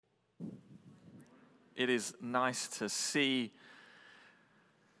It is nice to see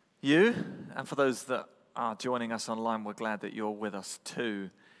you, and for those that are joining us online, we're glad that you're with us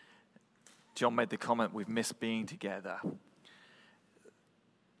too. John made the comment, we've missed being together.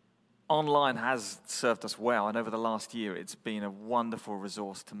 Online has served us well, and over the last year, it's been a wonderful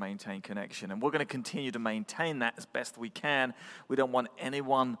resource to maintain connection. And we're going to continue to maintain that as best we can. We don't want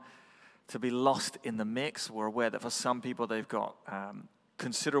anyone to be lost in the mix. We're aware that for some people, they've got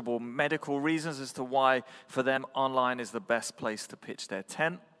considerable medical reasons as to why, for them, online is the best place to pitch their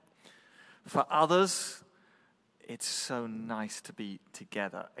tent. For others, it's so nice to be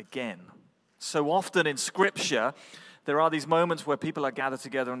together again. So often in Scripture, there are these moments where people are gathered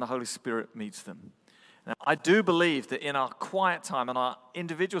together and the Holy Spirit meets them. Now, I do believe that in our quiet time, in our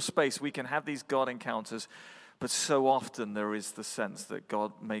individual space, we can have these God encounters, but so often there is the sense that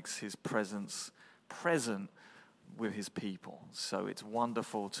God makes his presence present with his people. So it's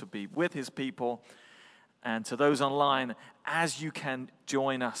wonderful to be with his people. And to those online, as you can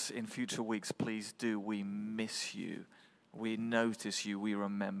join us in future weeks, please do. We miss you. We notice you. We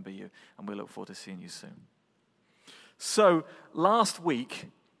remember you. And we look forward to seeing you soon. So last week,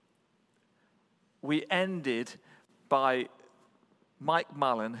 we ended by Mike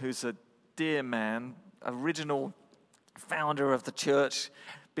Mullen, who's a dear man, original founder of the church,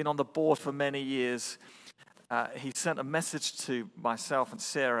 been on the board for many years. He sent a message to myself and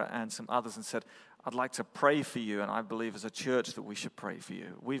Sarah and some others and said, I'd like to pray for you, and I believe as a church that we should pray for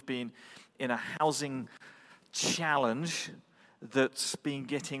you. We've been in a housing challenge that's been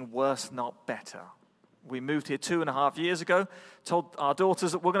getting worse, not better. We moved here 2.5 years ago, told our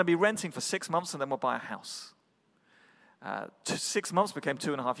daughters that we're going to be renting for 6 months and then we'll buy a house. 6 months became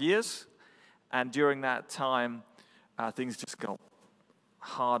 2.5 years, and during that time, things just got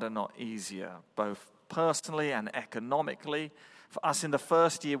harder, not easier, both personally and economically. For us in the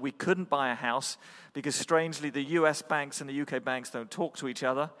first year, we couldn't buy a house because strangely the US banks and the UK banks don't talk to each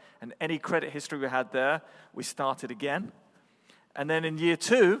other, and any credit history we had there, we started again. And then in year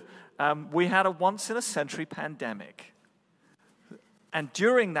 2, we had a once-in-a-century pandemic. And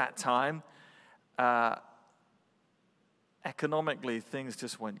during that time, economically, things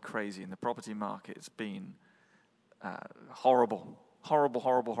just went crazy in the property market. It's been horrible.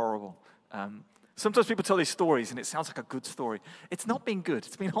 Sometimes people tell these stories, and it sounds like a good story. It's not been good.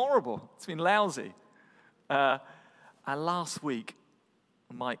 It's been horrible. It's been lousy. And last week,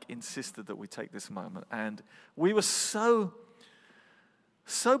 Mike insisted that we take this moment, and we were so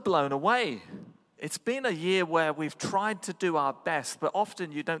blown away. It's been a year where we've tried to do our best, but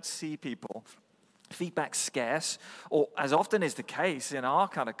often you don't see people. Feedback's scarce, or as often is the case in our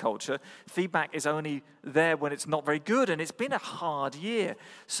kind of culture, feedback is only there when it's not very good, and it's been a hard year.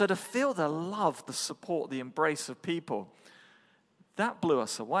 So to feel the love, the support, the embrace of people, that blew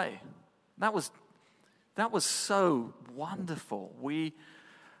us away. That was so wonderful. We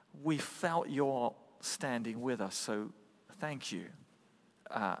felt your standing with us, so thank you.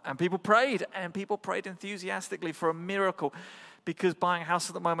 And people prayed enthusiastically for a miracle, because buying a house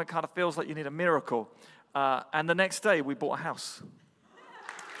at the moment kind of feels like you need a miracle. And the next day, we bought a house.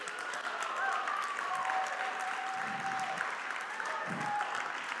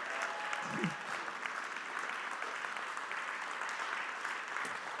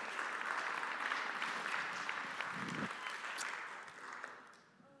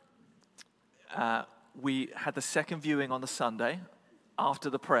 We had the second viewing on the Sunday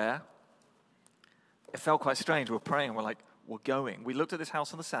after the prayer. It felt quite strange. We were praying, we're like, we're going. We looked at this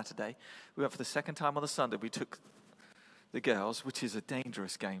house on the Saturday. We went for the second time on the Sunday. We took the girls, which is a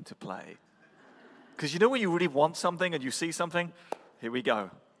dangerous game to play. Because you know when you really want something and you see something? Here we go.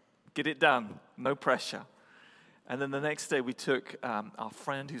 Get it done. No pressure. And then the next day we took our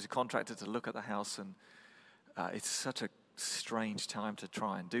friend who's a contractor to look at the house. And it's such a strange time to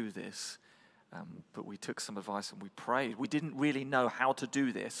try and do this. But we took some advice and we prayed. We didn't really know how to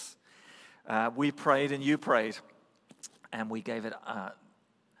do this. We prayed and you prayed. And we gave it our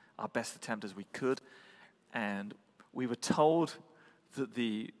best attempt as we could. And we were told that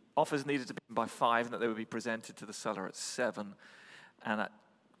the offers needed to be in by 5 and that they would be presented to the seller at 7. And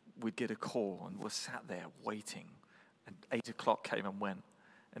we'd get a call, and we're sat there waiting. And 8 o'clock came and went.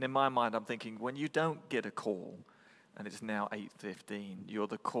 And in my mind, I'm thinking, when you don't get a call, and it's now 8:15, you're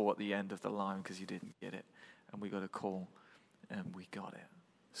the call at the end of the line because you didn't get it. And we got a call, and we got it.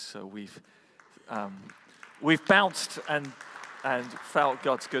 So we've bounced and felt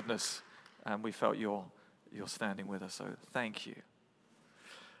God's goodness, and we felt your standing with us. So thank you.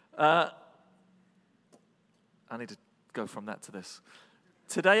 I need to go from that to this.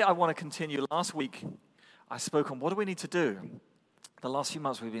 Today I want to continue. Last week I spoke on what do we need to do The last few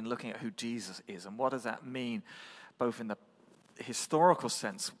months we've been looking at who Jesus is and what does that mean, both in the historical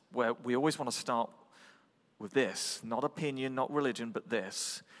sense, where we always want to start with this, not opinion, not religion, but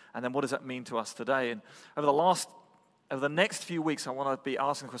this. And then what does that mean to us today? And over the next few weeks, I want to be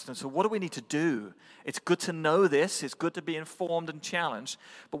asking the question, so what do we need to do? It's good to know this. It's good to be informed and challenged.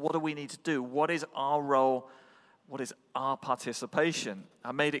 But what do we need to do? What is our role? What is our participation?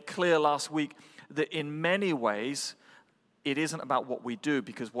 I made it clear last week that in many ways, it isn't about what we do,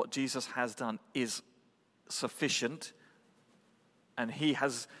 because what Jesus has done is sufficient. And he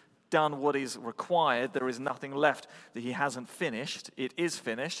has done what is required. There is nothing left that he hasn't finished. It is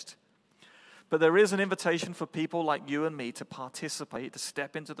finished. But there is an invitation for people like you and me to participate, to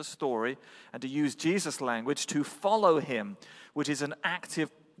step into the story, and to use Jesus' language to follow him, which is an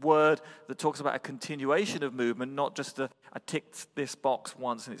active word that talks about a continuation of movement, not just a tick this box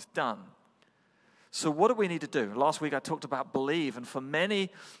once and it's done. So what do we need to do? Last week I talked about believe, and for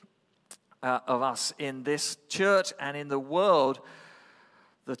many of us in this church and in the world,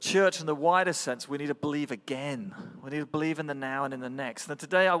 the church in the wider sense, we need to believe again. We need to believe in the now and in the next. And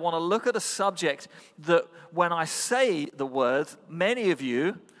today I want to look at a subject that when I say the word, many of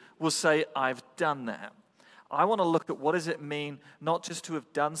you will say, I've done that. I want to look at what does it mean not just to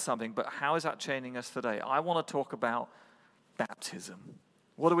have done something, but how is that changing us today? I want to talk about baptism.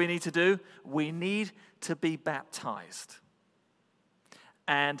 What do we need to do? We need to be baptized.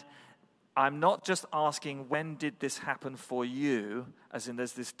 And I'm not just asking when did this happen for you, as in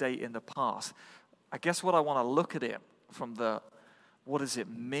there's this date in the past. I guess what I want to look at it from the what does it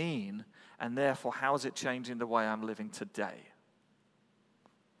mean, and therefore how is it changing the way I'm living today?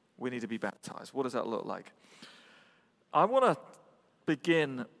 We need to be baptized. What does that look like? I want to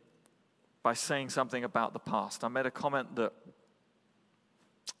begin by saying something about the past. I made a comment that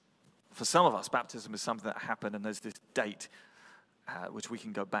for some of us, baptism is something that happened and there's this date which we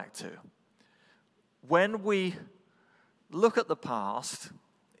can go back to. When we look at the past,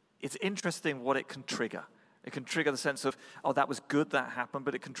 it's interesting what it can trigger. It can trigger the sense of, oh, that was good, that happened,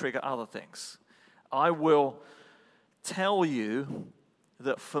 but it can trigger other things. I will tell you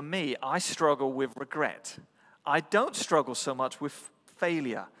that for me, I struggle with regret. I don't struggle so much with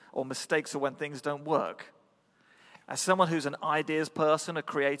failure or mistakes or when things don't work. As someone who's an ideas person, a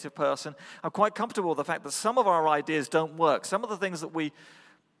creative person, I'm quite comfortable with the fact that some of our ideas don't work. Some of the things that we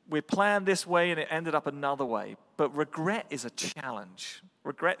planned this way and it ended up another way. But regret is a challenge.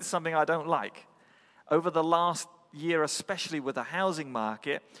 Regret is something I don't like. Over the last year, especially with the housing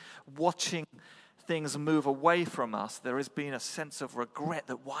market, watching things move away from us, there has been a sense of regret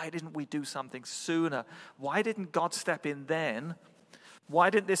that why didn't we do something sooner? Why didn't God step in then? Why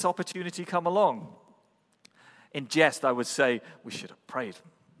didn't this opportunity come along? In jest, I would say we should have prayed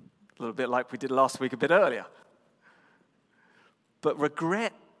a little bit like we did last week, a bit earlier. But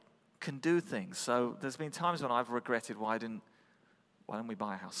regret can do things. So there's been times when I've regretted why didn't we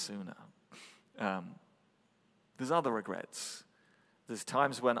buy a house sooner? There's other regrets. There's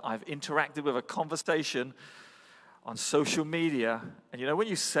times when I've interacted with a conversation on social media, and you know when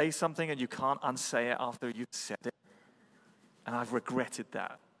you say something and you can't unsay it after you've said it? And I've regretted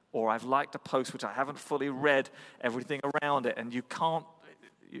that. Or I've liked a post which I haven't fully read everything around it, and you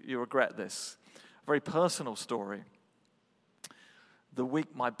regret this. A very personal story. The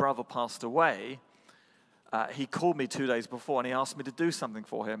week my brother passed away, he called me 2 days before and he asked me to do something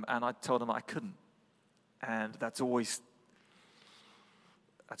for him, and I told him I couldn't. And that's always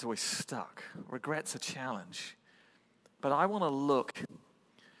stuck. Regret's a challenge. But I want to look,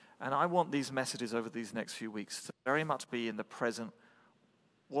 and I want these messages over these next few weeks to very much be in the present.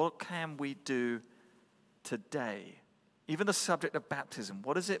 What can we do today? Even the subject of baptism,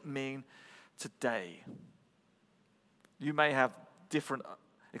 what does it mean today? You may have different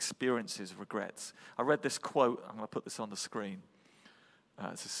experiences, regrets. I read this quote, I'm going to put this on the screen.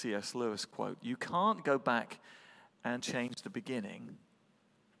 It's a C.S. Lewis quote. You can't go back and change the beginning,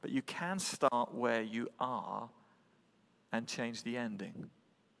 but you can start where you are and change the ending.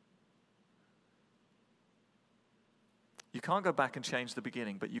 You can't go back and change the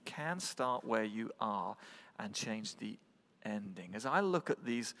beginning, but you can start where you are and change the ending. As I look at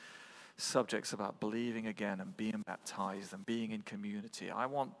these subjects about believing again and being baptized and being in community, I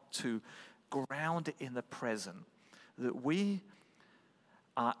want to ground it in the present, that we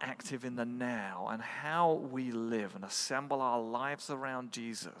are active in the now, and how we live and assemble our lives around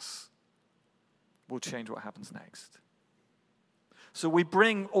Jesus will change what happens next. So we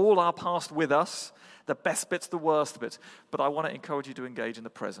bring all our past with us, the best bits, the worst bits, but I want to encourage you to engage in the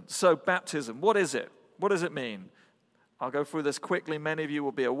present. So baptism, what is it? What does it mean? I'll go through this quickly. Many of you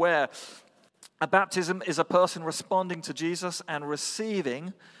will be aware A baptism is a person responding to Jesus and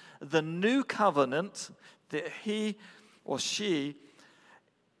receiving the new covenant that he or she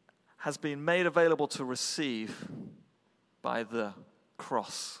has been made available to receive by the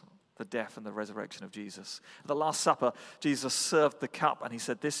cross, the death and the resurrection of Jesus. At the Last Supper, Jesus served the cup and he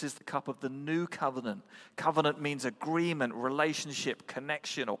said, this is the cup of the new covenant. Covenant means agreement, relationship,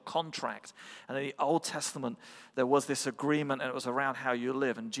 connection, or contract. And in the Old Testament, there was this agreement and it was around how you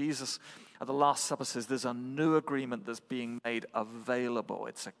live. And Jesus at the Last Supper says there's a new agreement that's being made available.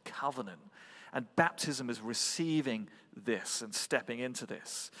 It's a covenant. And baptism is receiving this and stepping into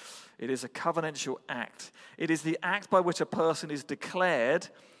this. It is a covenantal act. It is the act by which a person is declared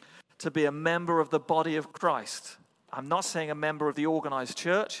to be a member of the body of Christ. I'm not saying a member of the organized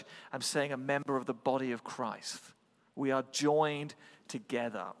church. I'm saying a member of the body of Christ. We are joined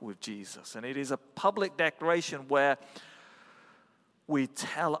together with Jesus. And it is a public declaration where we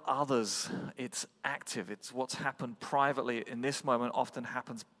tell others it's active. It's what's happened privately in this moment often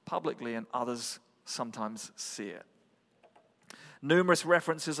happens publicly, and others sometimes see it. Numerous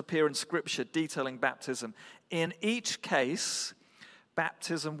references appear in Scripture detailing baptism. In each case,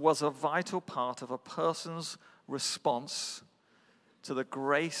 baptism was a vital part of a person's response to the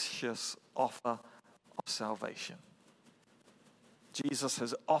gracious offer of salvation. Jesus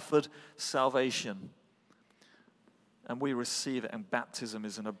has offered salvation, and we receive it, and baptism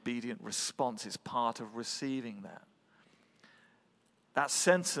is an obedient response. It's part of receiving that. That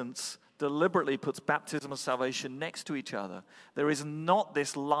sentence deliberately puts baptism and salvation next to each other. There is not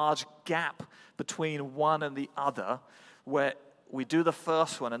this large gap between one and the other where we do the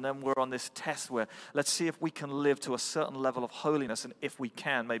first one and then we're on this test where let's see if we can live to a certain level of holiness, and if we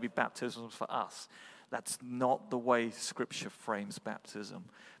can, maybe baptism is for us. That's not the way Scripture frames baptism.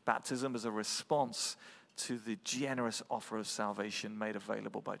 Baptism is a response to the generous offer of salvation made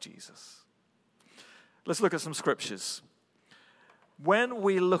available by Jesus. Let's look at some scriptures. When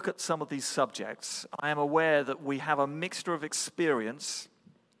we look at some of these subjects, I am aware that we have a mixture of experience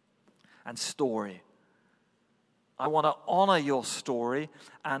and story. I want to honor your story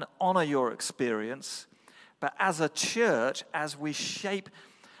and honor your experience, but as a church, as we shape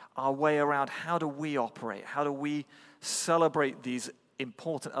our way around how do we operate, how do we celebrate these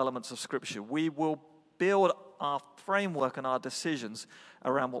important elements of Scripture, we will build our framework and our decisions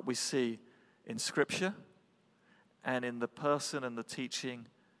around what we see in Scripture and in the person and the teaching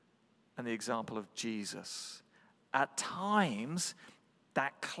and the example of Jesus. At times,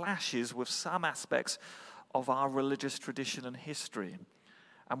 that clashes with some aspects of our religious tradition and history.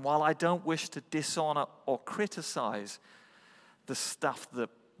 And while I don't wish to dishonor or criticize the stuff that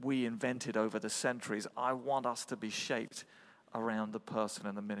we invented over the centuries, I want us to be shaped around the person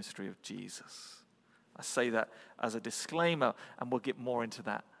and the ministry of Jesus. I say that as a disclaimer, and we'll get more into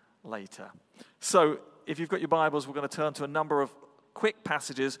that later. So, if you've got your Bibles, we're going to turn to a number of quick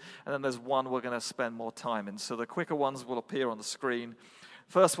passages, and then there's one we're going to spend more time in. So the quicker ones will appear on the screen.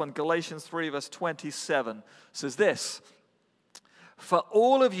 First one, Galatians 3, verse 27, says this: "For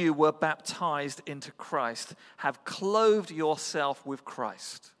all of you were baptized into Christ, have clothed yourself with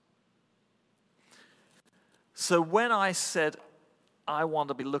Christ." So when I said I want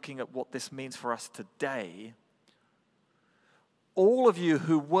to be looking at what this means for us today, all of you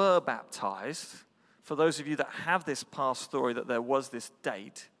who were baptized, for those of you that have this past story that there was this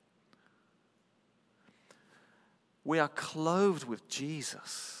date, we are clothed with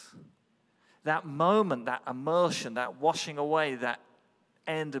Jesus. That moment, that immersion, that washing away, that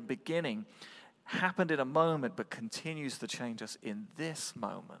end and beginning happened in a moment but continues to change us in this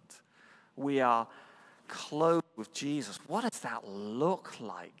moment. We are clothed with Jesus. What does that look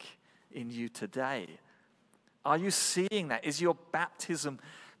like in you today? Are you seeing that? Is your baptism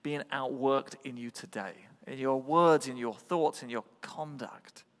being outworked in you today? In your words, in your thoughts, in your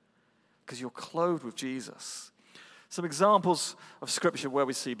conduct? Because you're clothed with Jesus. Some examples of Scripture where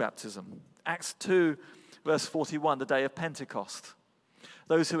we see baptism. Acts 2, verse 41, the day of Pentecost.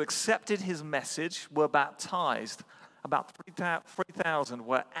 Those who accepted his message were baptized. About 3,000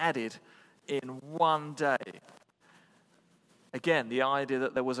 were added in one day. Again, the idea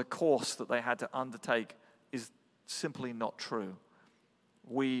that there was a course that they had to undertake is simply not true.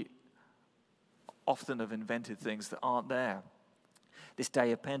 We often have invented things that aren't there. This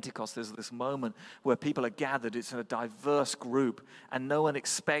day of Pentecost, there's this moment where people are gathered. It's in a diverse group, and no one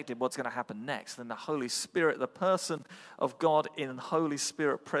expected what's going to happen next. Then the Holy Spirit, the person of God in Holy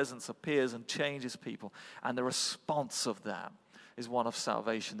Spirit presence, appears and changes people. And the response of that is one of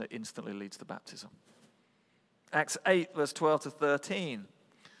salvation that instantly leads to baptism. Acts 8, verse 12 to 13.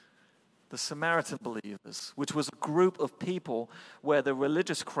 The Samaritan believers, which was a group of people where the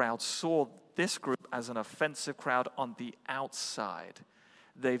religious crowd saw this group as an offensive crowd on the outside.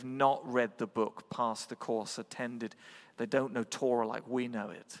 They've not read the book, passed the course, attended. They don't know Torah like we know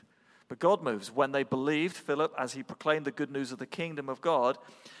it. But God moves. When they believed Philip as he proclaimed the good news of the kingdom of God,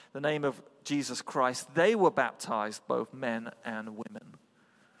 the name of Jesus Christ, they were baptized, both men and women.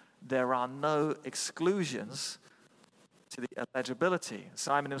 There are no exclusions to the eligibility.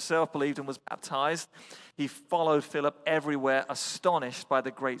 Simon himself believed and was baptized. He followed Philip everywhere, astonished by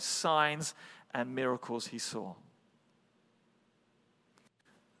the great signs and miracles he saw.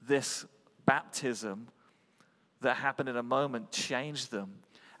 This baptism that happened in a moment changed them,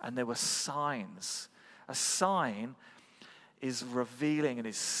 and there were signs. A sign is revealing and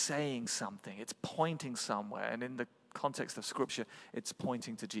is saying something. It's pointing somewhere, and in the context of Scripture, it's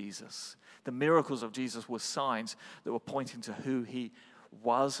pointing to Jesus. The miracles of Jesus were signs that were pointing to who he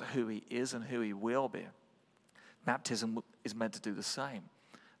was, who he is, and who he will be. Baptism is meant to do the same,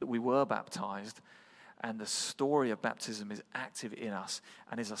 that we were baptized, and the story of baptism is active in us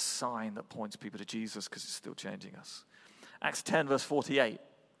and is a sign that points people to Jesus because it's still changing us. Acts 10, verse 48.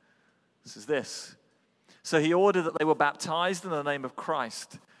 This is this. So he ordered that they were baptized in the name of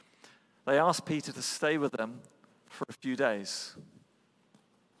Christ. They asked Peter to stay with them for a few days.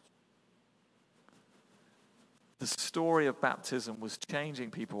 The story of baptism was changing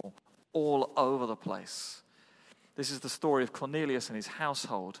people all over the place. This is the story of Cornelius and his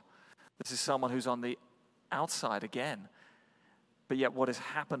household. This is someone who's on the outside again. But yet what has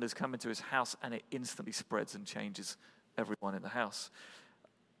happened is come into his house and it instantly spreads and changes everyone in the house.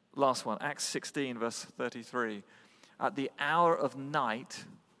 Last one, Acts 16, verse 33. At the hour of night,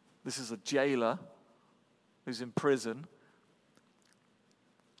 this is a jailer who's in prison.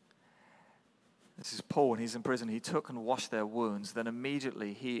 This is Paul, and he's in prison. He took and washed their wounds. Then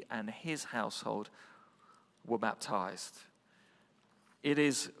immediately he and his household were baptized. It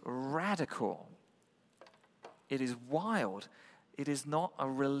is radical. It is wild. It is not a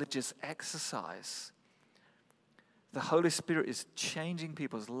religious exercise. The Holy Spirit is changing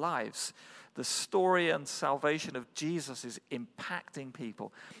people's lives. The story and salvation of Jesus is impacting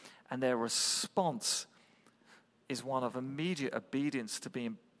people, and their response is one of immediate obedience to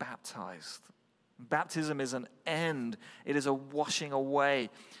being baptized. Baptism is an end. It is a washing away.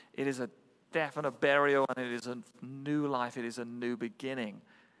 It is a death and a burial, and it is a new life. It is a new beginning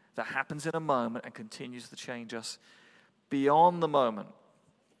that happens in a moment and continues to change us beyond the moment.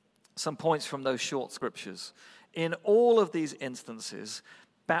 Some points from those short scriptures. In all of these instances,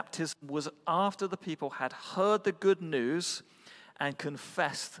 baptism was after the people had heard the good news and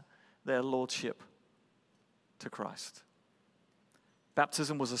confessed their lordship to Christ.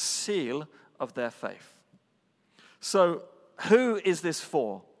 Baptism was a seal of their faith. So, who is this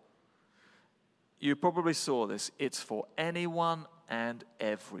for? You probably saw this. It's for anyone and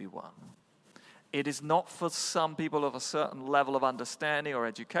everyone. It is not for some people of a certain level of understanding or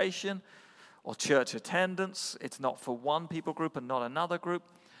education or church attendance. It's not for one people group and not another group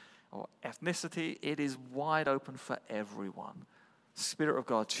or ethnicity. It is wide open for everyone. The Spirit of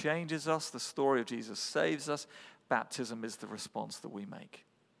God changes us. The story of Jesus saves us. Baptism is the response that we make.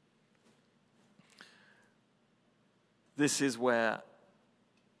 This is where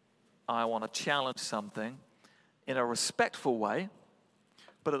I want to challenge something in a respectful way,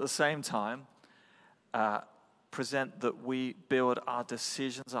 but at the same time, present that we build our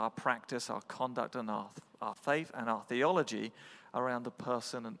decisions, our practice, our conduct, and our faith and our theology around the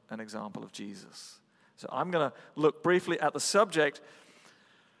person and example of Jesus. So I'm going to look briefly at the subject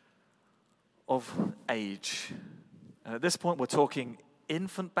of age. And at this point, we're talking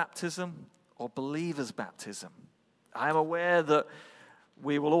infant baptism or believer's baptism. I am aware that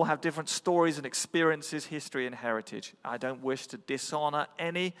we will all have different stories and experiences, history and heritage. I don't wish to dishonor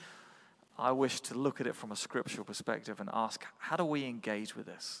any. I wish to look at it from a scriptural perspective and ask, how do we engage with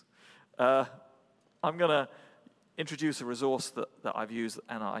this? I'm going to introduce a resource that I've used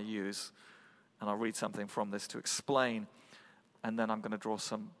and I use, and I'll read something from this to explain, and then I'm going to draw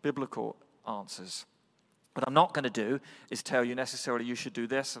some biblical answers. What I'm not going to do is tell you necessarily you should do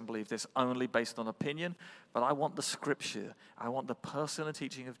this and believe this only based on opinion, but I want the scripture, I want the person and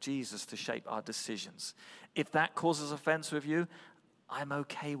teaching of Jesus to shape our decisions. If that causes offense with you, I'm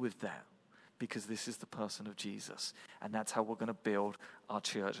okay with that because this is the person of Jesus, and that's how we're going to build our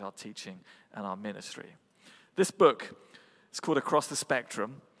church, our teaching, and our ministry. This book is called Across the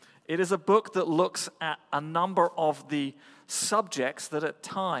Spectrum. It is a book that looks at a number of the subjects that at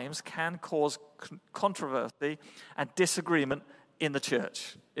times can cause controversy and disagreement in the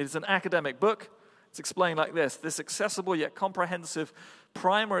church. It is an academic book. It's explained like this. This accessible yet comprehensive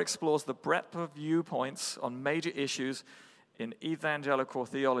primer explores the breadth of viewpoints on major issues in evangelical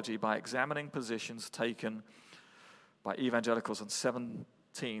theology by examining positions taken by evangelicals on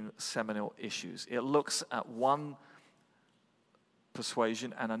 17 seminal issues. It looks at one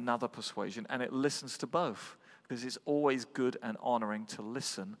persuasion and another persuasion, and it listens to both, because it's always good and honoring to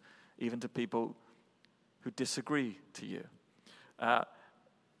listen, even to people who disagree to you.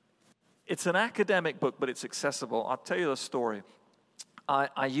 It's an academic book, but it's accessible. I'll tell you the story.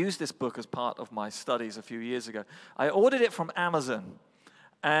 I used this book as part of my studies a few years ago. I ordered it from Amazon,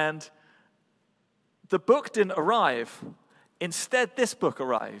 and the book didn't arrive. Instead, this book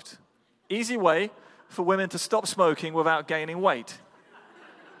arrived. Easy Way for Women to Stop Smoking Without Gaining Weight.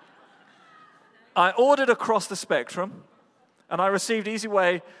 I ordered across the spectrum, and I received Easy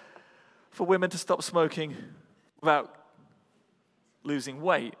Way for Women to Stop Smoking Without Losing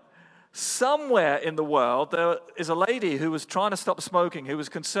Weight. Somewhere in the world, there is a lady who was trying to stop smoking, who was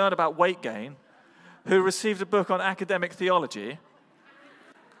concerned about weight gain, who received a book on academic theology,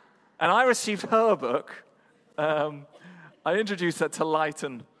 and I received her book. I introduced that to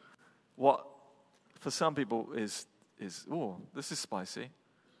lighten what, for some people, is this is spicy.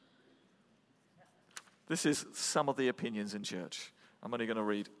 This is some of the opinions in church. I'm only going to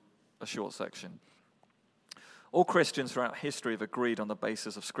read a short section. All Christians throughout history have agreed on the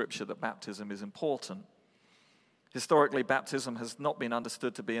basis of Scripture that baptism is important. Historically, baptism has not been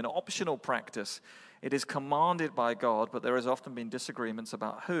understood to be an optional practice. It is commanded by God, but there has often been disagreements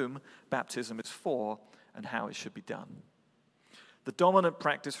about whom baptism is for and how it should be done. The dominant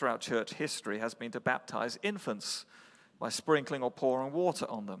practice throughout church history has been to baptize infants by sprinkling or pouring water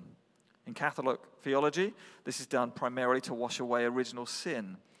on them. In Catholic theology, this is done primarily to wash away original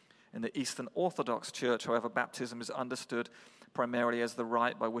sin. In the Eastern Orthodox Church, however, baptism is understood primarily as the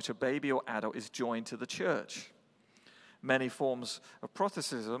rite by which a baby or adult is joined to the church. Many forms of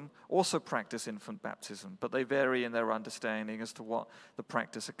Protestantism also practice infant baptism, but they vary in their understanding as to what the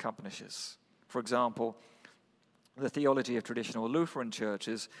practice accomplishes. For example, the theology of traditional Lutheran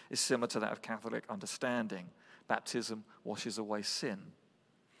churches is similar to that of Catholic understanding. Baptism washes away sin.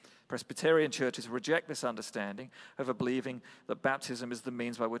 Presbyterian churches reject this understanding, however, believing that baptism is the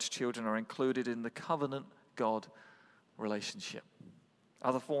means by which children are included in the covenant God relationship.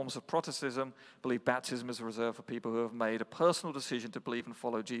 Other forms of Protestantism believe baptism is reserved for people who have made a personal decision to believe and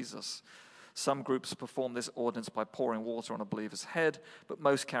follow Jesus. Some groups perform this ordinance by pouring water on a believer's head, but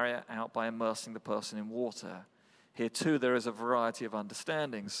most carry it out by immersing the person in water. Here, too, there is a variety of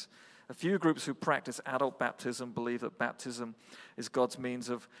understandings. A few groups who practice adult baptism believe that baptism is God's means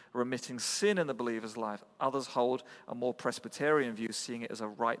of remitting sin in the believer's life. Others hold a more Presbyterian view, seeing it as a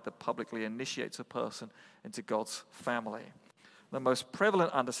rite that publicly initiates a person into God's family. The most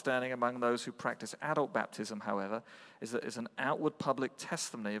prevalent understanding among those who practice adult baptism, however, is that it's an outward public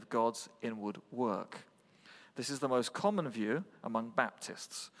testimony of God's inward work. This is the most common view among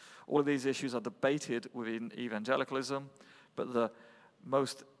Baptists. All of these issues are debated within evangelicalism, but the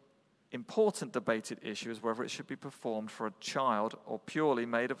most important debated issue is whether it should be performed for a child or purely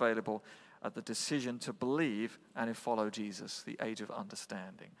made available at the decision to believe and to follow Jesus, the age of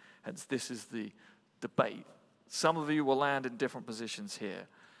understanding. Hence, this is the debate. Some of you will land in different positions here.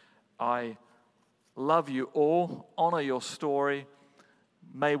 I love you all, honor your story,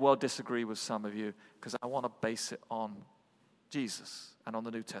 may well disagree with some of you, because I want to base it on Jesus and on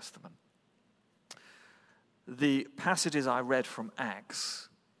the New Testament. The passages I read from Acts,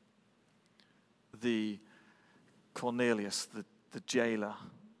 the Cornelius, the jailer,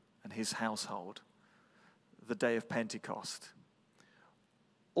 and his household, the day of Pentecost,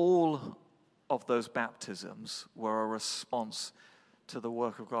 all of those baptisms were a response to the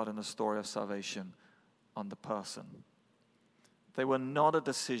work of God in the story of salvation on the person. They were not a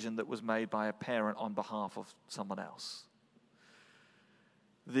decision that was made by a parent on behalf of someone else.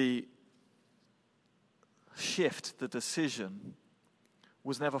 The shift, the decision,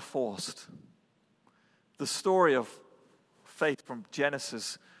 was never forced. The story of faith from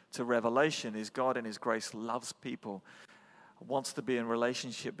Genesis to Revelation is God in his grace loves people, wants to be in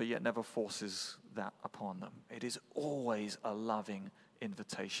relationship, but yet never forces that upon them. It is always a loving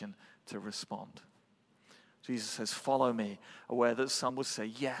invitation to respond. Jesus says, follow me, aware that some would say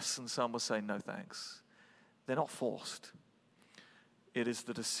yes and some would say no thanks. They're not forced. It is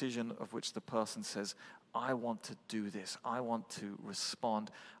the decision of which the person says, I want to do this. I want to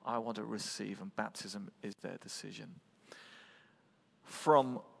respond. I want to receive. And baptism is their decision.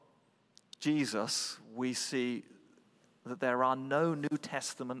 From Jesus, we see that there are no New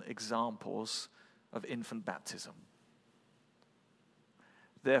Testament examples of infant baptism.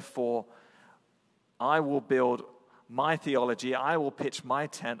 Therefore, I will build my theology. I will pitch my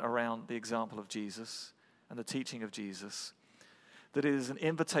tent around the example of Jesus and the teaching of Jesus. that it is an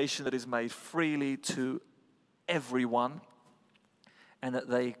invitation that is made freely to everyone and that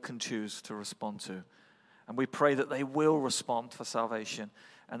they can choose to respond to. And we pray that they will respond for salvation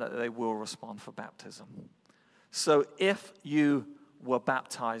and that they will respond for baptism. So if you were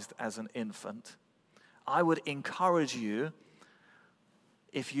baptized as an infant, I would encourage you,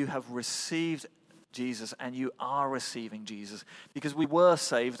 if you have received Jesus and you are receiving Jesus, because we were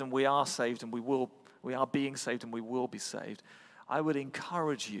saved and we are saved and we are being saved and we will be saved, I would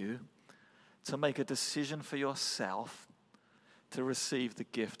encourage you to make a decision for yourself to receive the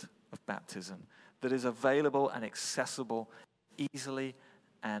gift of baptism that is available and accessible easily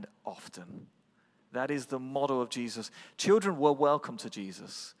and often. That is the model of Jesus. Children were welcome to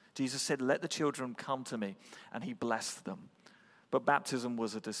Jesus. Jesus said, "Let the children come to me," and he blessed them. But baptism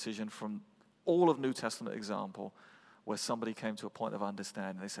was a decision from all of New Testament example where somebody came to a point of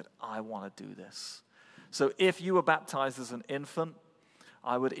understanding. They said, "I want to do this." So if you were baptized as an infant,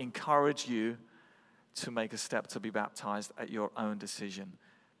 I would encourage you to make a step to be baptized at your own decision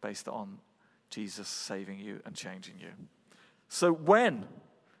based on Jesus saving you and changing you. So when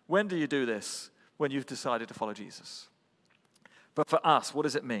do you do this? When you've decided to follow Jesus. But for us, what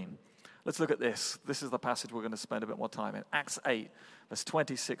does it mean? Let's look at this. This is the passage we're going to spend a bit more time in. Acts 8, verse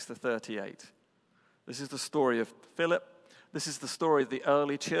 26 to 38. This is the story of Philip. This is the story of the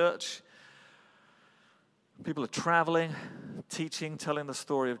early church. People are traveling, teaching, telling the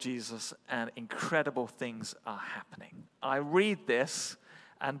story of Jesus, and incredible things are happening. I read this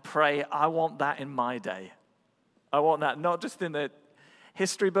and pray, I want that in my day. I want that not just in the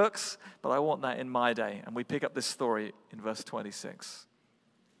history books, but I want that in my day. And we pick up this story in verse 26.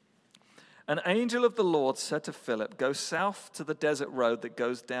 An angel of the Lord said to Philip, "Go south to the desert road that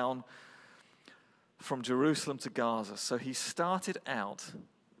goes down from Jerusalem to Gaza." So he started out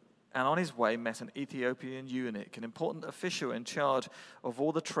and on his way met an Ethiopian eunuch, an important official in charge of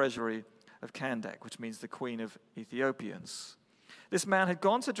all the treasury of Candace, which means the queen of Ethiopians. This man had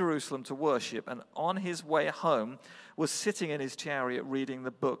gone to Jerusalem to worship, and on his way home was sitting in his chariot reading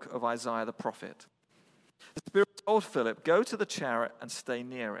the book of Isaiah the prophet. The Spirit told Philip, "Go to the chariot and stay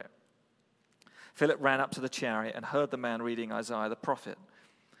near it." Philip ran up to the chariot and heard the man reading Isaiah the prophet.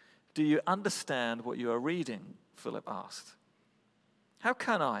 "Do you understand what you are reading?" Philip asked. "How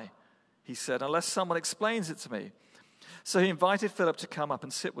can I?" he said, "unless someone explains it to me." So he invited Philip to come up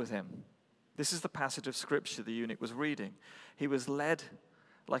and sit with him. This is the passage of scripture the eunuch was reading. He was led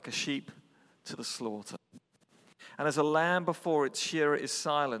like a sheep to the slaughter. And as a lamb before its shearer is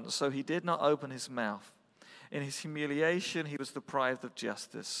silent, so he did not open his mouth. In his humiliation, he was deprived of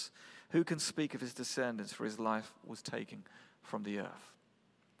justice. Who can speak of his descendants, for his life was taken from the earth?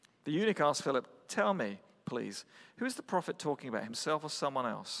 The eunuch asked Philip, "Tell me, please, who is the prophet talking about, himself or someone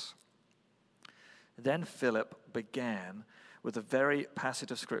else?" Then Philip began with the very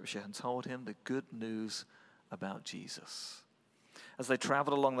passage of scripture and told him the good news about Jesus. As they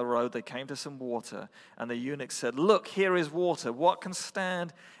traveled along the road, they came to some water, and the eunuch said, "Look, here is water. What can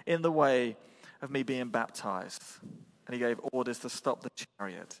stand in the way of me being baptized?" And he gave orders to stop the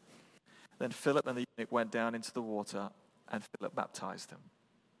chariot. Then Philip and the eunuch went down into the water, and Philip baptized him.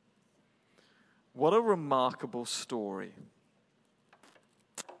 What a remarkable story.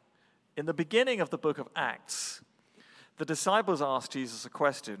 In the beginning of the book of Acts, the disciples asked Jesus a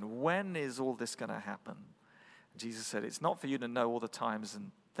question: when is all this going to happen? Jesus said, "It's not for you to know all the times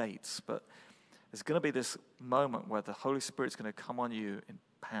and dates, but there's going to be this moment where the Holy Spirit's going to come on you in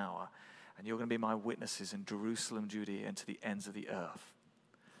power, and you're going to be my witnesses in Jerusalem, Judea, and to the ends of the earth."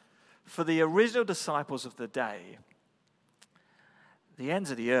 For the original disciples of the day, the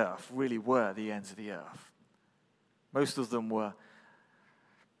ends of the earth really were the ends of the earth. Most of them were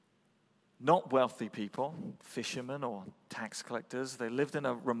not wealthy people, fishermen or tax collectors. They lived in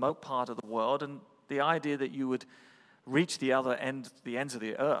a remote part of the world, and the idea that you would reach the other end, the ends of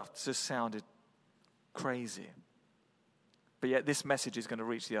the earth, just sounded crazy. But yet this message is going to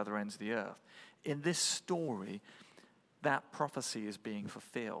reach the other ends of the earth. In this story, that prophecy is being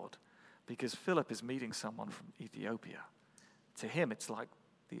fulfilled because Philip is meeting someone from Ethiopia. To him, it's like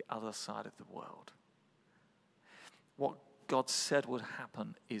the other side of the world. What God said would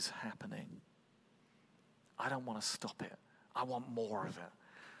happen is happening. I don't want to stop it. I want more of it.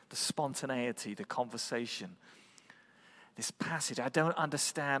 The spontaneity, the conversation. This passage, I don't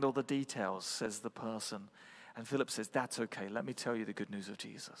understand all the details, says the person. And Philip says, "That's okay. Let me tell you the good news of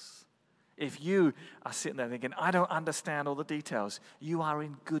Jesus." If you are sitting there thinking, "I don't understand all the details," you are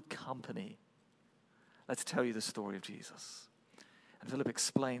in good company. Let's tell you the story of Jesus. And Philip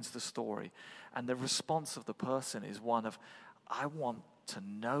explains the story. And the response of the person is one of, "I want to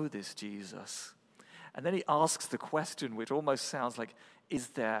know this Jesus. And then he asks the question, which almost sounds like, is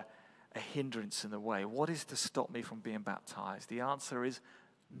there a hindrance in the way? What is to stop me from being baptized? The answer is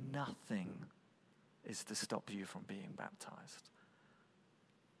nothing is to stop you from being baptized.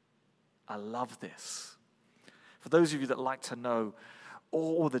 I love this. For those of you that like to know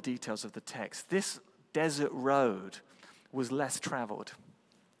all the details of the text, this desert road was less traveled.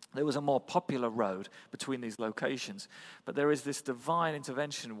 There was a more popular road between these locations, but there is this divine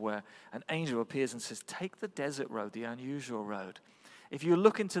intervention where an angel appears and says, take the desert road, the unusual road. If you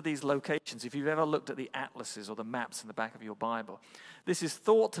look into these locations, if you've ever looked at the atlases or the maps in the back of your Bible, this is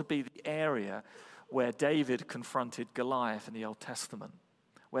thought to be the area where David confronted Goliath in the Old Testament.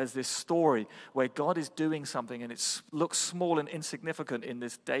 Where's this story where God is doing something and it looks small and insignificant in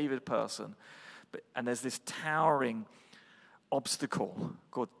this David person, and there's this towering obstacle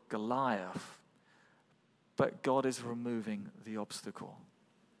called Goliath, but God is removing the obstacle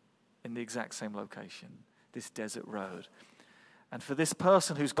in the exact same location, this desert road. And for this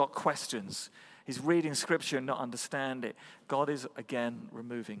person who's got questions, he's reading scripture and not understand it, God is again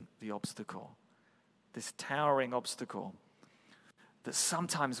removing the obstacle, this towering obstacle that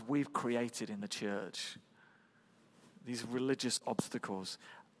sometimes we've created in the church, these religious obstacles.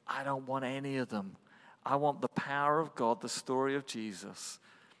 I don't want any of them. I want the power of God, the story of Jesus,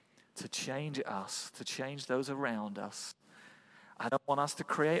 to change us, to change those around us. I don't want us to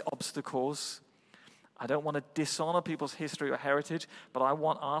create obstacles. I don't want to dishonor people's history or heritage, but I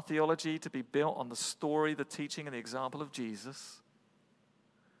want our theology to be built on the story, the teaching, and the example of Jesus,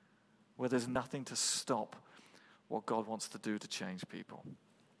 where there's nothing to stop what God wants to do to change people.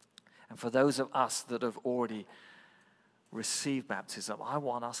 And for those of us that have already received baptism, I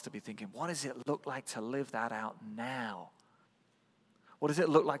want us to be thinking, what does it look like to live that out now? What does it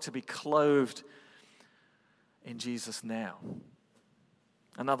look like to be clothed in Jesus now?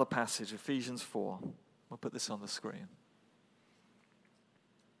 Another passage, Ephesians 4. We'll put this on the screen.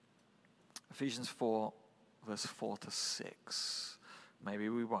 Ephesians 4, verse 4 to 6. Maybe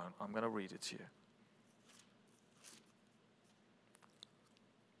we won't. I'm going to read it to you.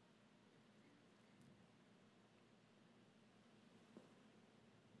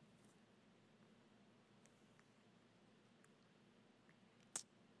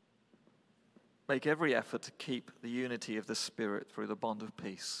 Make every effort to keep the unity of the Spirit through the bond of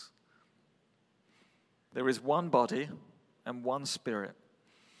peace. There is one body and one Spirit,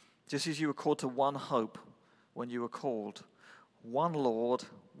 just as you were called to one hope when you were called, one Lord,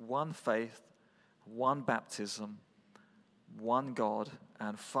 one faith, one baptism, one God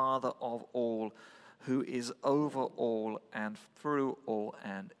and Father of all, who is over all and through all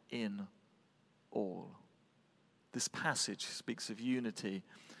and in all. This passage speaks of unity.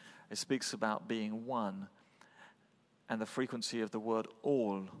 It speaks about being one, and the frequency of the word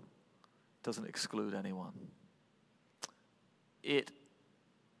all doesn't exclude anyone. It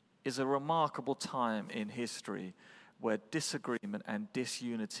is a remarkable time in history where disagreement and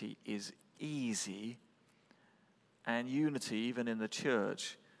disunity is easy, and unity, even in the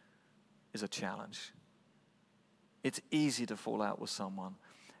church, is a challenge. It's easy to fall out with someone.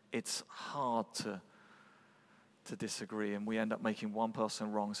 It's hard to disagree, and we end up making one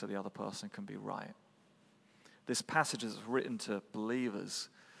person wrong so the other person can be right. This passage is written to believers,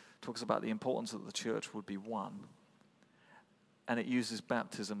 talks about the importance that the church would be one, and it uses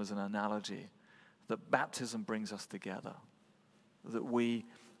baptism as an analogy, that baptism brings us together, that we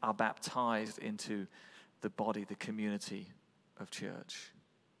are baptized into the body, the community of church.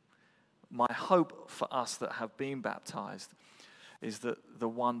 My hope for us that have been baptized is that the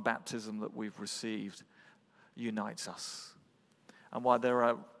one baptism that we've received unites us. And while there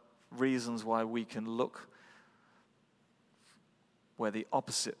are reasons why we can look where the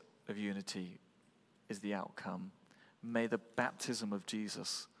opposite of unity is the outcome, may the baptism of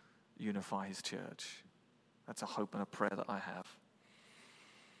Jesus unify his church. That's a hope and a prayer that I have.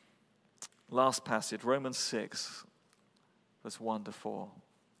 Last passage, Romans 6, verse 1 to 4.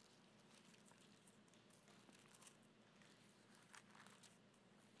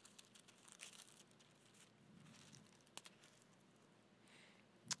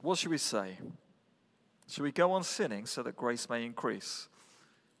 What should we say? Should we go on sinning so that grace may increase?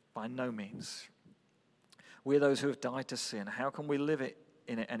 By no means. We are those who have died to sin. How can we live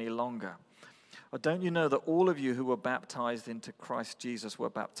in it any longer? Or don't you know that all of you who were baptized into Christ Jesus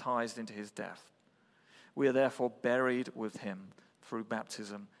were baptized into his death? We are therefore buried with him through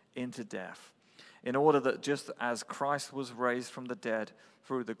baptism into death, in order that just as Christ was raised from the dead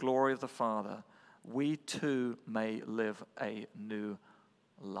through the glory of the Father, we too may live a new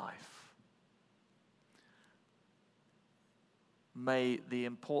life. may the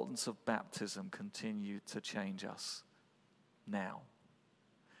importance of baptism continue to change us now.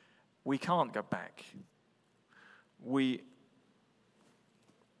 We can't go back. We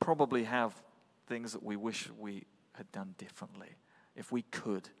probably have things that we wish we had done differently. If we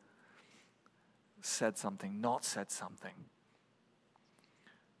could, said something, not said something,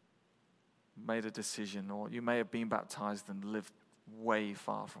 made a decision, or you may have been baptized and lived way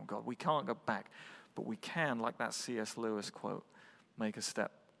far from God. We can't go back, but we can, like that C.S. Lewis quote, make a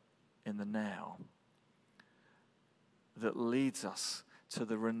step in the now that leads us to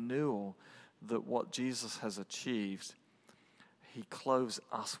the renewal that what Jesus has achieved, he clothes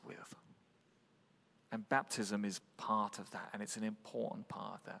us with. And baptism is part of that, and it's an important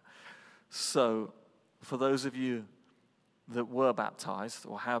part of that. So, for those of you that were baptized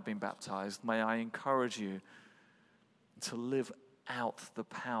or have been baptized, may I encourage you to live out the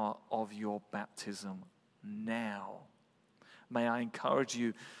power of your baptism now. May I encourage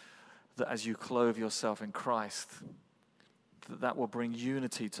you that as you clothe yourself in Christ, that will bring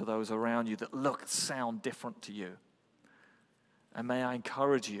unity to those around you that look, sound different to you. And may I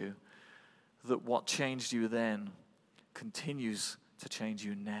encourage you that what changed you then continues to change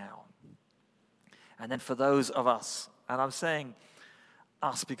you now. And then for those of us, and I'm saying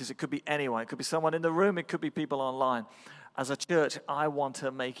us because it could be anyone, it could be someone in the room, it could be people online. As a church, I want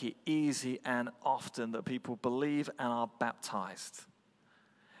to make it easy and often that people believe and are baptized.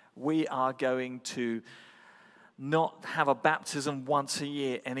 We are going to not have a baptism once a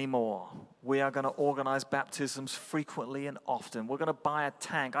year anymore. We are going to organize baptisms frequently and often. We're going to buy a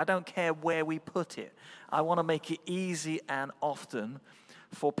tank. I don't care where we put it. I want to make it easy and often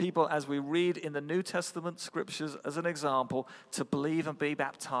for people, as we read in the New Testament scriptures as an example, to believe and be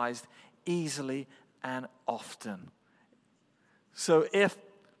baptized easily and often. So if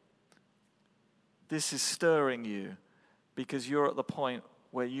this is stirring you because you're at the point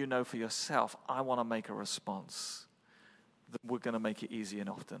where you know for yourself, I want to make a response, then we're going to make it easy and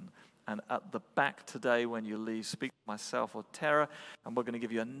often. And at the back today when you leave, speak to myself or Tara, and we're going to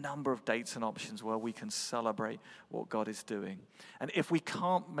give you a number of dates and options where we can celebrate what God is doing. And if we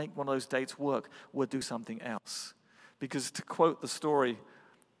can't make one of those dates work, we'll do something else. Because to quote the story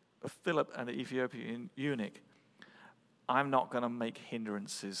of Philip and the Ethiopian eunuch, I'm not going to make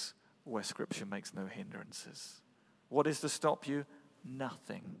hindrances where Scripture makes no hindrances. What is to stop you?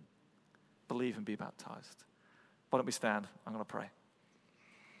 Nothing. Believe and be baptized. Why don't we stand? I'm going to pray.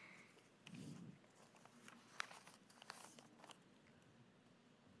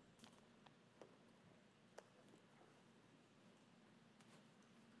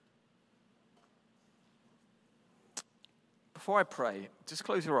 Before I pray, just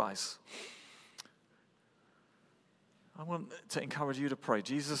close your eyes. I want to encourage you to pray.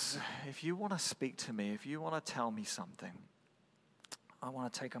 Jesus, if you want to speak to me, if you want to tell me something, I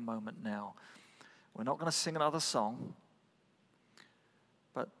want to take a moment now. We're not going to sing another song,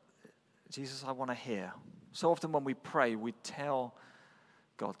 but Jesus, I want to hear. So often when we pray, we tell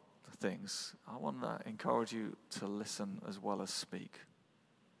God things. I want to encourage you to listen as well as speak.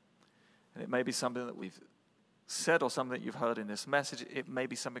 And it may be something that we've said or something that you've heard in this message. It may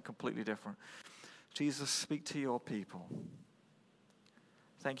be something completely different. Jesus, speak to your people.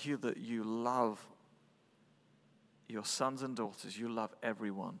 Thank you that you love your sons and daughters. You love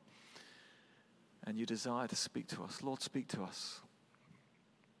everyone. And you desire to speak to us. Lord, speak to us.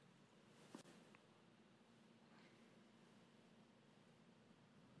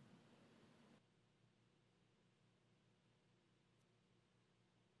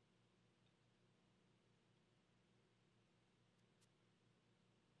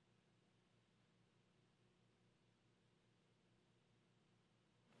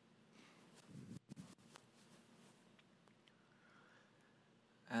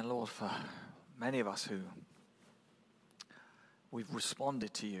 And Lord, for many of us who we've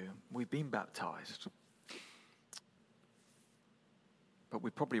responded to you, we've been baptized, but we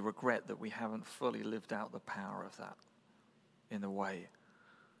probably regret that we haven't fully lived out the power of that in the way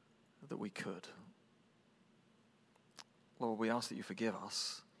that we could. Lord, we ask that you forgive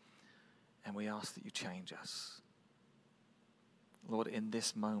us, and we ask that you change us. Lord, in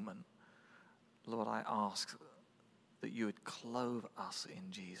this moment, Lord, I ask that you would clothe us in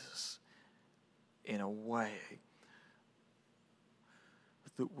Jesus in a way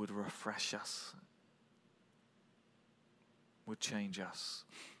that would refresh us, would change us,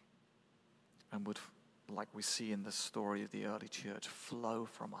 and would, like we see in the story of the early church, flow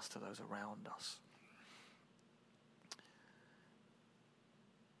from us to those around us.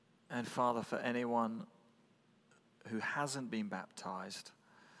 And Father, for anyone who hasn't been baptized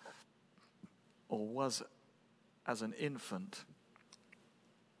or was as an infant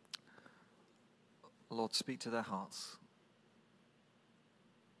Lord, speak to their hearts.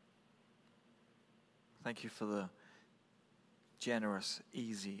 Thank you for the generous,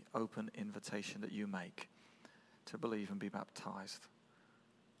 easy, open invitation that you make to believe and be baptized.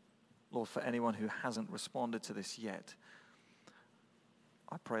 Lord, for anyone who hasn't responded to this yet,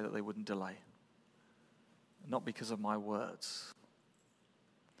 I pray that they wouldn't delay. Not because of my words,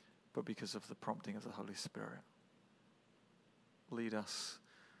 but because of the prompting of the Holy Spirit. Lead us,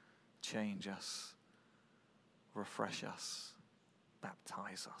 change us, refresh us,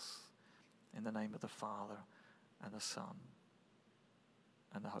 baptize us. In the name of the Father and the Son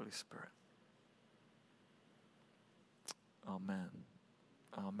and the Holy Spirit. Amen.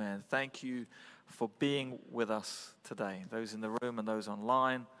 Amen. Thank you for being with us today. Those in the room and those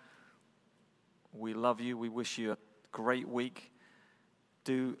online, we love you. We wish you a great week.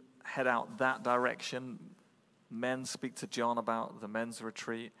 Do head out that direction. Men, speak to John about the men's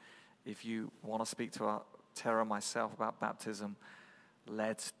retreat. If you want to speak to Tara and myself about baptism,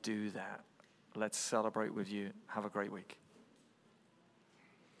 let's do that. Let's celebrate with you. Have a great week.